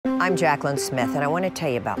I'm Jaclyn Smith, and I want to tell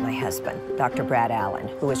you about my husband, Dr. Brad Allen,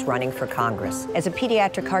 who is running for Congress. As a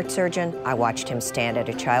pediatric heart surgeon, I watched him stand at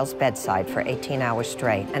a child's bedside for 18 hours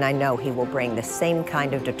straight, and I know he will bring the same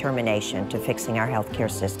kind of determination to fixing our healthcare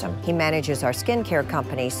system. He manages our skincare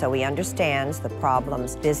company, so he understands the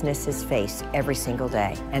problems businesses face every single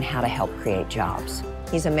day and how to help create jobs.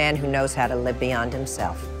 He's a man who knows how to live beyond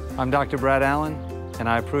himself. I'm Dr. Brad Allen, and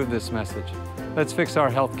I approve this message. Let's fix our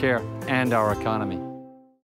healthcare and our economy.